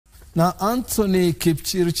Now, Anthony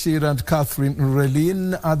Kipchirchir and Catherine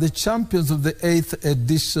Reline are the champions of the 8th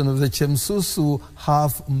edition of the Chemususu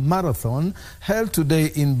Half Marathon held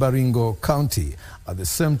today in Baringo County. At the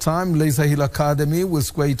same time, Laser Hill Academy will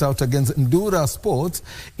square it out against Ndura Sports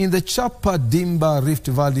in the Chapa Dimba Rift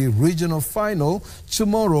Valley Regional Final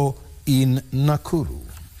tomorrow in Nakuru.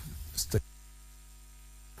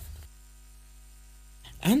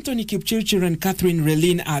 Anthony Kipchirchir and Catherine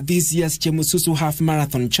Reline are this year's Chemususu Half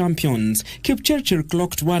Marathon champions. Kipchirchir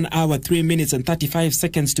clocked 1 hour 3 minutes and 35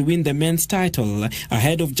 seconds to win the men's title,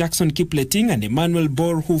 ahead of Jackson Kipleting and Emmanuel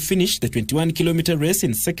Bor, who finished the 21-kilometer race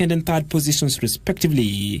in second and third positions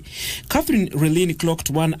respectively. Catherine Reline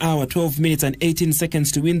clocked 1 hour 12 minutes and 18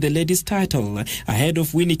 seconds to win the ladies' title, ahead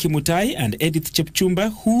of Winnie Kimutai and Edith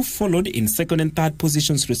Chepchumba, who followed in second and third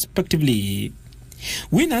positions respectively.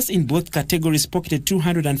 Winners in both categories pocketed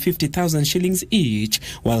 250,000 shillings each,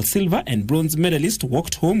 while silver and bronze medalists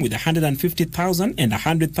walked home with 150,000 and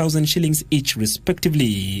 100,000 shillings each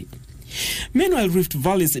respectively. Meanwhile, Rift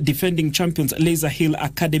Valley's defending champions Laser Hill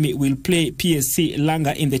Academy will play PSC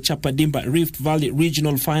Langa in the Chapadimba Rift Valley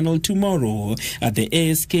Regional Final tomorrow at the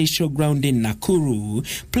ASK Showground in Nakuru.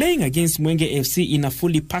 Playing against Mwenge FC in a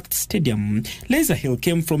fully packed stadium, Laser Hill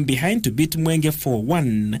came from behind to beat Mwenge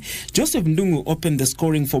 4-1. Joseph Ndungu opened the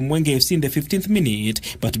scoring for Mwenge FC in the 15th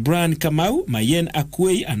minute, but Brian Kamau, Mayen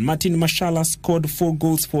Akwei and Martin Mashala scored 4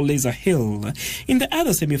 goals for Laser Hill. In the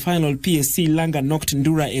other semi-final, PSC Langa knocked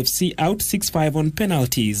Ndura FC out 6-5 on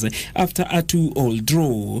penalties after a 2-all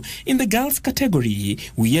draw. In the girls category,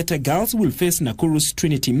 Wiyeta girls will face Nakuru's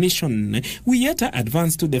Trinity Mission. Wiyeta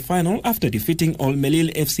advanced to the final after defeating All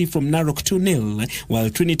Melil FC from Narok 2-0, while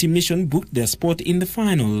Trinity Mission booked their spot in the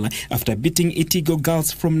final after beating Itigo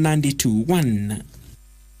girls from Nandi 2-1.